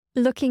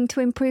Looking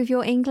to improve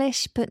your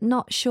English but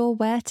not sure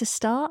where to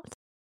start?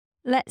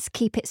 Let's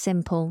keep it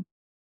simple.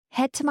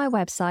 Head to my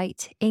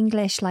website,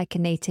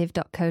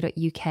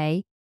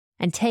 englishlikeanative.co.uk,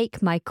 and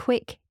take my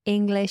quick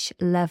English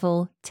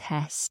level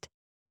test.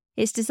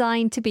 It's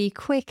designed to be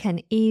quick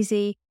and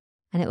easy,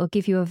 and it will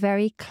give you a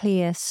very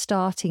clear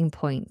starting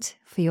point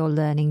for your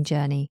learning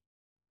journey.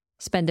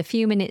 Spend a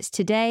few minutes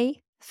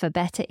today for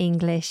better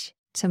English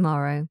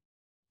tomorrow.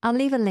 I'll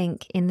leave a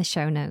link in the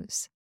show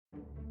notes.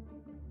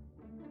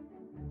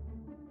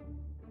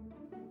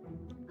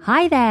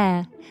 Hi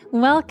there!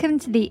 Welcome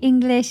to the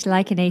English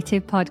Like a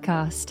Native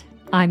podcast.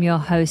 I'm your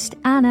host,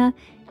 Anna,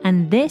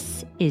 and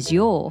this is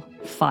your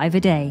 5 a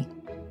day.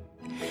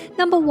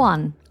 Number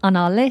 1 on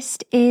our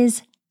list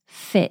is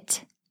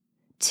fit.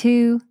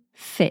 To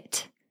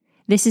fit.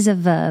 This is a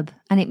verb,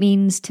 and it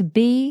means to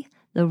be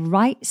the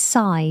right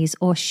size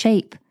or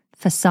shape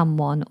for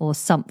someone or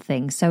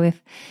something. So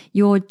if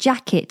your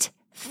jacket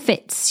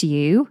fits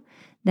you,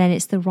 then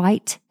it's the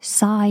right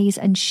size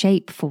and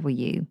shape for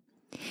you.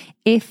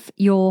 If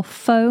your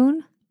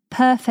phone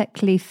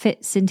perfectly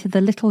fits into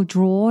the little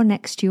drawer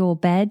next to your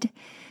bed,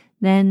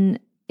 then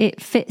it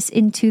fits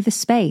into the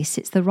space.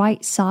 It's the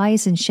right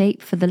size and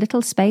shape for the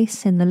little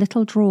space in the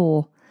little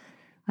drawer.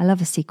 I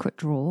love a secret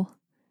drawer.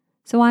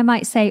 So I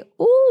might say,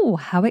 "Oh,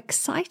 how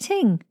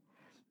exciting!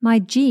 My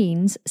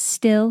jeans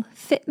still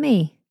fit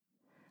me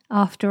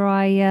after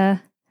I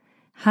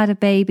had a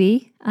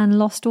baby and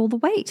lost all the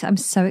weight. I'm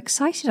so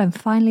excited. I'm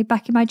finally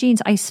back in my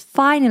jeans. I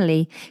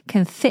finally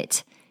can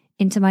fit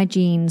into my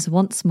jeans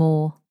once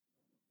more."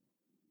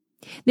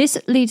 This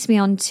leads me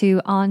on to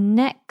our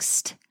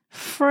next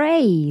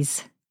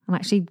phrase. I'm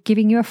actually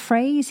giving you a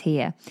phrase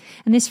here.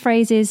 And this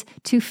phrase is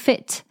to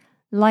fit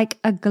like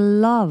a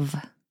glove.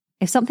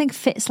 If something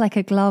fits like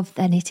a glove,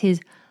 then it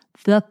is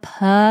the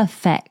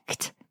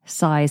perfect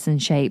size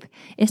and shape.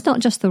 It's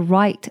not just the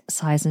right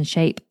size and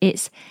shape.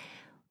 It's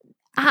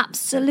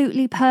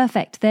absolutely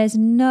perfect. There's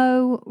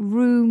no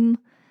room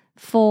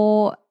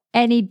for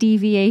any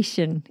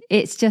deviation.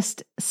 It's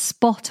just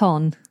spot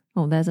on.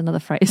 Oh, there's another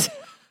phrase.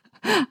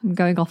 I'm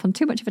going off on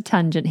too much of a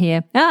tangent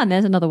here. And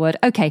there's another word.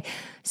 Okay,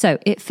 so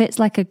it fits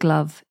like a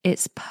glove.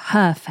 It's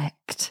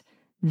perfect.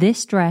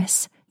 This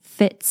dress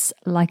fits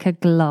like a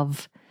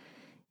glove.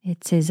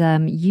 It is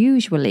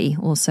usually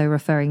also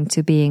referring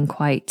to being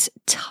quite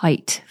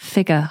tight,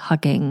 figure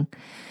hugging,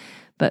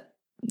 but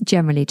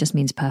generally just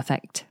means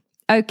perfect.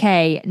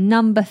 Okay,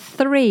 number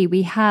 3,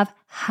 we have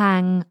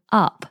hang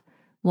up.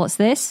 What's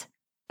this?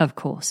 Of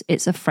course,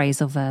 it's a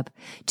phrasal verb,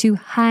 to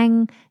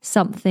hang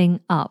something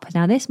up.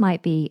 Now, this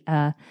might be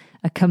a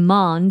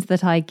command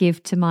that I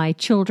give to my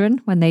children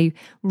when they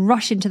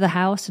rush into the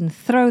house and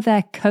throw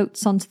their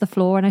coats onto the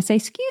floor. And I say,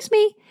 "Excuse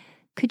me,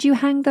 could you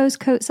hang those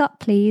coats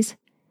up, please?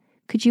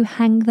 Could you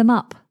hang them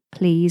up,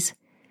 please?"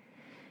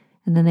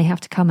 And then they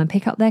have to come and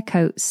pick up their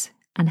coats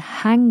and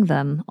hang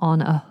them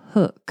on a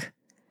hook.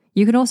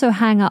 You can also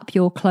hang up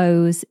your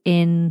clothes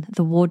in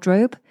the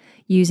wardrobe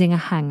using a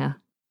hanger.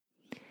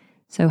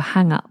 So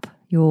hang up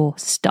your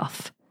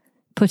stuff,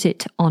 put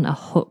it on a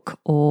hook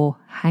or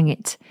hang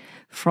it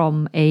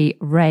from a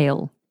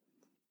rail.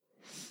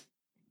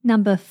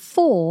 Number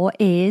 4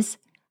 is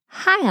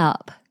hang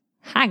up.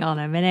 Hang on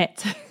a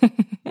minute.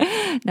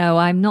 No,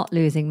 I'm not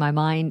losing my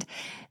mind.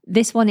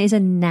 This one is a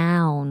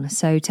noun.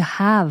 So to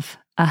have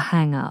a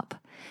hang up.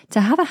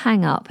 To have a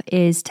hang up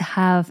is to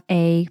have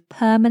a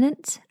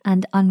permanent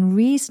and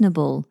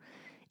unreasonable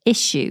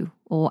issue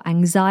or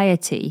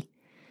anxiety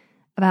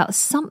about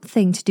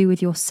something to do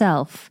with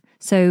yourself.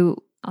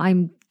 So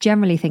I'm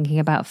generally thinking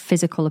about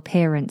physical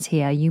appearance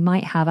here. You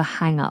might have a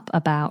hang up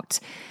about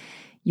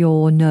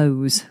your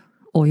nose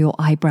or your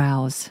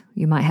eyebrows.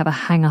 You might have a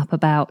hang up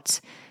about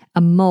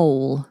a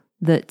mole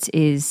that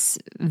is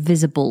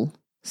visible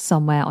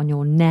somewhere on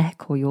your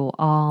neck or your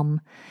arm.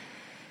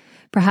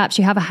 Perhaps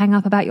you have a hang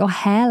up about your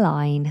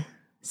hairline.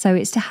 So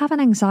it's to have an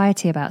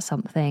anxiety about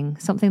something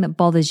that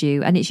bothers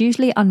you, and it's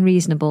usually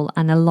unreasonable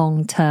and a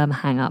long-term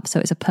hang-up,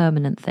 so it's a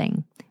permanent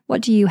thing.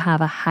 What do you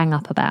have a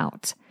hang-up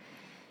about?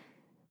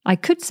 I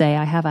could say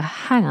I have a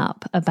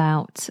hang-up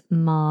about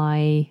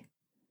my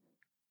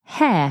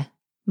hair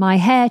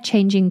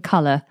changing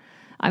colour.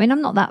 I mean,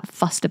 I'm not that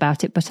fussed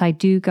about it, but I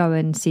do go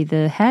and see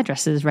the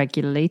hairdressers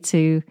regularly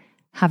to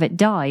have it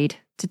dyed,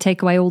 to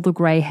take away all the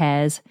grey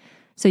hairs.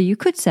 So you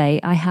could say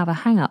I have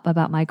a hang-up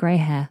about my grey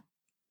hair.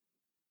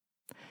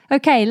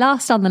 Okay,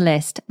 last on the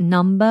list,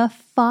 number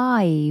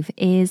 5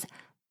 is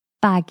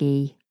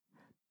baggy.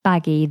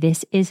 Baggy,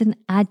 this is an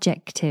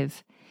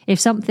adjective. If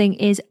something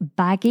is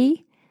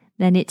baggy,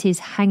 then it is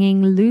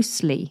hanging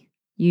loosely,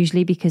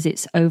 usually because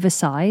it's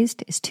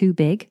oversized, it's too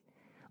big,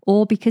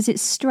 or because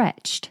it's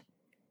stretched.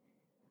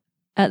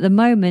 At the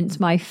moment,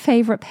 my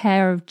favourite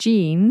pair of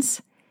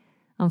jeans,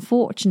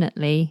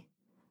 unfortunately,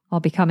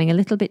 are becoming a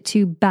little bit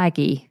too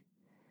baggy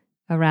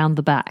around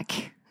the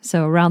back.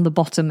 So around the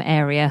bottom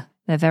area,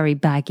 they're very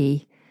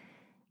baggy.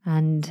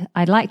 And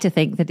I'd like to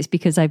think that it's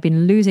because I've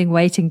been losing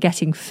weight and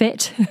getting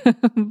fit,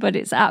 but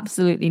it's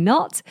absolutely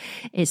not.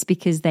 It's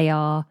because they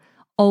are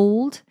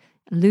old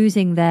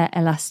losing their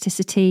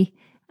elasticity,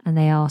 and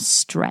they are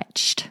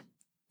stretched.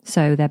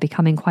 So they're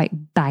becoming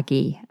quite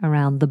baggy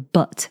around the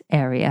butt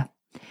area,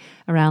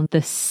 around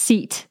the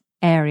seat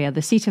area,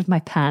 the seat of my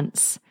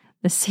pants,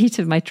 the seat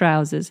of my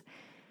trousers.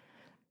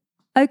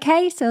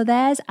 Okay, so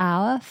there's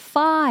our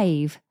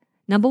 5.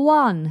 Number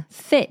 1,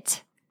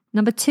 fit.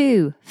 Number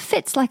 2,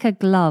 fits like a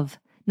glove.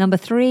 Number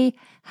 3,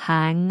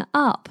 hang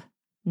up.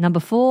 Number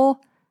 4,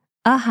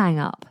 a hang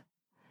up.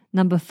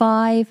 Number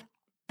 5,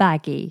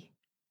 baggy.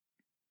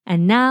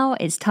 And now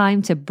it's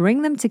time to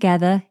bring them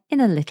together in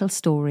a little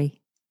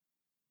story.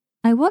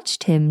 I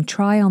watched him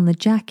try on the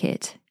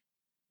jacket.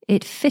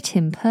 It fit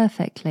him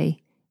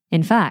perfectly.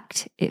 In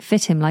fact, it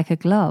fit him like a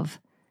glove.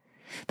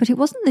 But it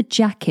wasn't the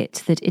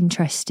jacket that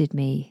interested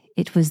me.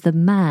 It was the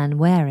man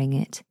wearing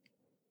it.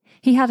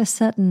 He had a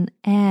certain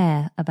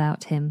air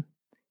about him,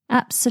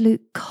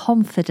 absolute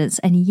confidence,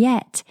 and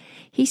yet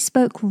he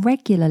spoke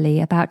regularly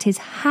about his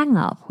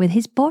hang-up with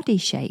his body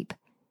shape.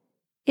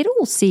 It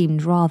all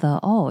seemed rather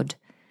odd.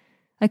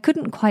 I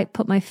couldn't quite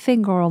put my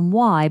finger on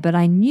why, but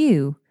I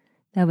knew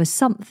there was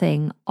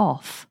something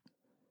off.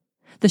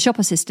 The shop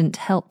assistant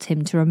helped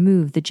him to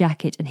remove the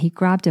jacket, and he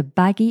grabbed a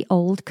baggy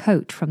old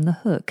coat from the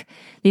hook.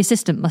 The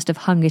assistant must have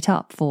hung it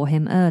up for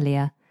him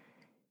earlier.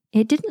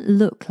 It didn't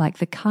look like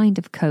the kind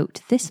of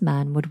coat this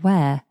man would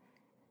wear.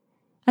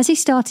 As he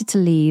started to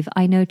leave,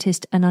 I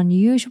noticed an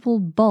unusual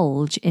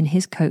bulge in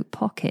his coat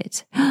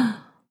pocket.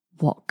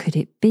 What could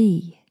it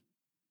be?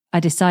 I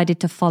decided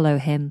to follow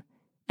him,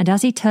 and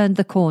as he turned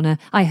the corner,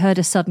 I heard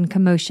a sudden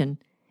commotion.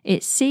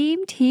 It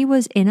seemed he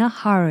was in a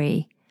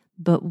hurry.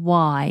 But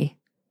why?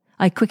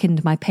 I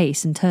quickened my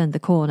pace and turned the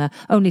corner,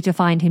 only to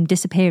find him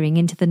disappearing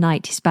into the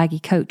night, his baggy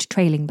coat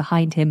trailing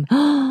behind him.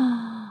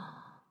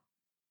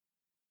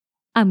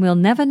 And we'll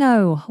never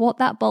know what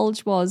that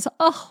bulge was.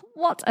 Oh,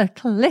 what a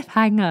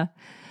cliffhanger.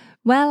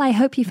 Well, I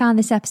hope you found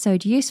this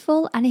episode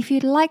useful, and if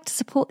you'd like to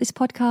support this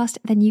podcast,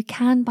 then you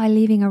can by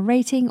leaving a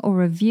rating or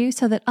review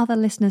so that other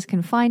listeners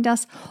can find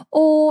us,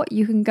 or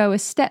you can go a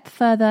step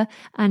further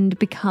and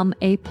become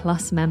a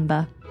Plus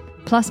member.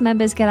 Plus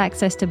members get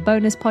access to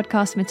bonus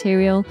podcast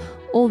material.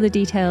 All the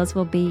details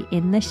will be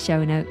in the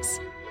show notes.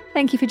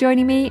 Thank you for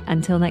joining me.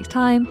 Until next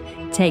time,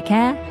 take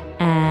care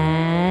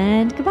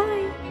and goodbye.